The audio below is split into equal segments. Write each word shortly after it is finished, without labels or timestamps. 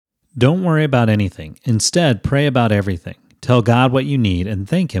Don't worry about anything. Instead, pray about everything. Tell God what you need and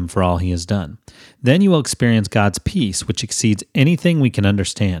thank Him for all He has done. Then you will experience God's peace, which exceeds anything we can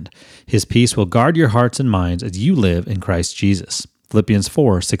understand. His peace will guard your hearts and minds as you live in Christ Jesus. Philippians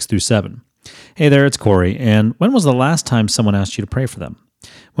 4, 6 through 7. Hey there, it's Corey, and when was the last time someone asked you to pray for them?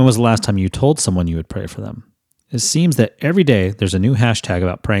 When was the last time you told someone you would pray for them? It seems that every day there's a new hashtag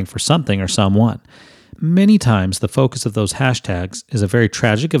about praying for something or someone. Many times, the focus of those hashtags is a very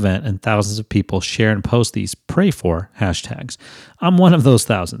tragic event, and thousands of people share and post these pray for hashtags. I'm one of those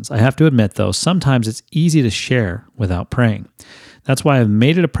thousands. I have to admit, though, sometimes it's easy to share without praying. That's why I've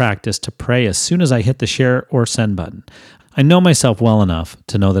made it a practice to pray as soon as I hit the share or send button. I know myself well enough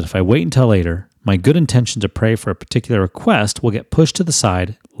to know that if I wait until later, my good intention to pray for a particular request will get pushed to the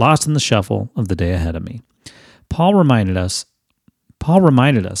side, lost in the shuffle of the day ahead of me. Paul reminded us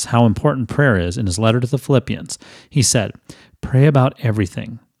how important prayer is in his letter to the Philippians. He said, "Pray about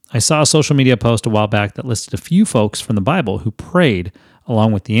everything." I saw a social media post a while back that listed a few folks from the Bible who prayed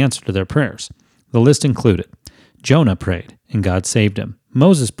along with the answer to their prayers. The list included Jonah prayed, and God saved him.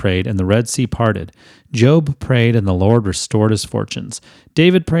 Moses prayed, and the Red Sea parted. Job prayed, and the Lord restored his fortunes.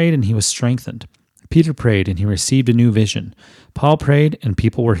 David prayed, and he was strengthened. Peter prayed, and he received a new vision. Paul prayed, and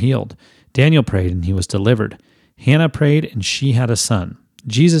people were healed. Daniel prayed, and he was delivered. Hannah prayed, and she had a son.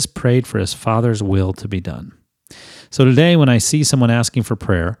 Jesus prayed for his Father's will to be done. So today, when I see someone asking for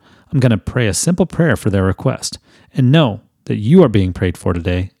prayer, I'm going to pray a simple prayer for their request, and know that you are being prayed for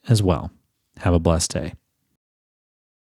today as well. Have a blessed day.